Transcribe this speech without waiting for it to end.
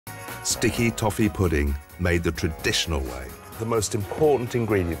Sticky toffee pudding made the traditional way. The most important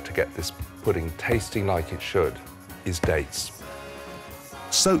ingredient to get this pudding tasting like it should is dates.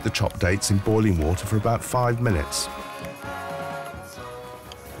 Soak the chopped dates in boiling water for about 5 minutes.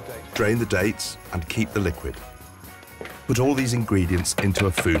 Drain the dates and keep the liquid. Put all these ingredients into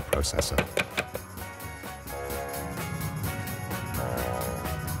a food processor.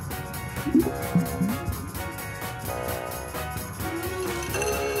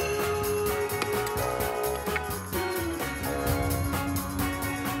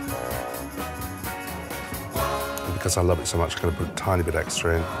 Because I love it so much, I'm going to put a tiny bit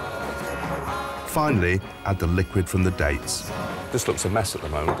extra in. Finally, add the liquid from the dates. This looks a mess at the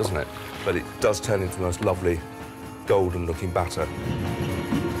moment, doesn't it? But it does turn into the most lovely, golden-looking batter.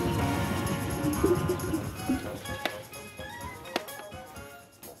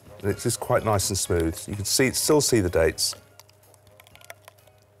 And it's just quite nice and smooth. You can still see the dates.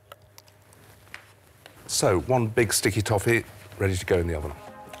 So, one big sticky toffee ready to go in the oven.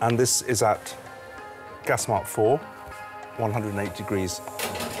 And this is at gas mark 4, 108 degrees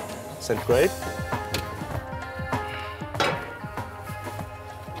centigrade.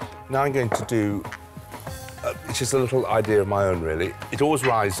 Now I'm going to do, it's just a little idea of my own, really. It always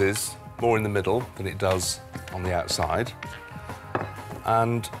rises more in the middle than it does on the outside.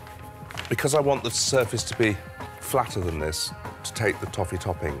 And because I want the surface to be flatter than this, to take the toffee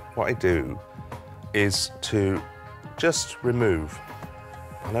topping, what I do is to just remove.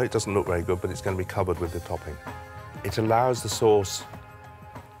 I know it doesn't look very good, but it's going to be covered with the topping. It allows the sauce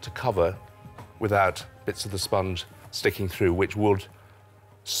to cover without bits of the sponge sticking through, which would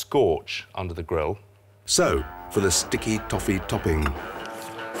scorch under the grill. So, for the sticky toffee topping.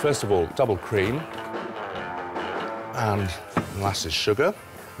 First of all, double cream and molasses sugar.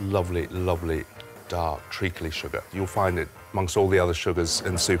 Lovely, lovely, dark, treacly sugar. You'll find it amongst all the other sugars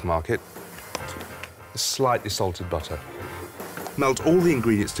in the supermarket. Slightly salted butter. Melt all the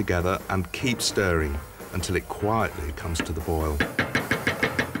ingredients together and keep stirring until it quietly comes to the boil.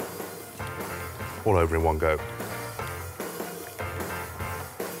 All over in one go.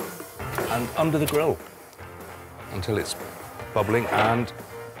 And under the grill until it's bubbling and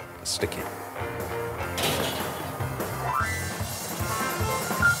sticky.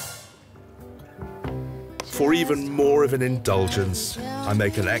 For even more of an indulgence, I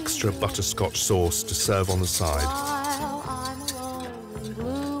make an extra butterscotch sauce to serve on the side.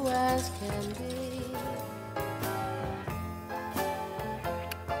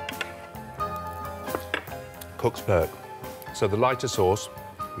 Cook's perk. So the lighter sauce,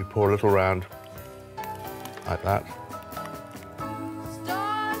 we pour a little round like that.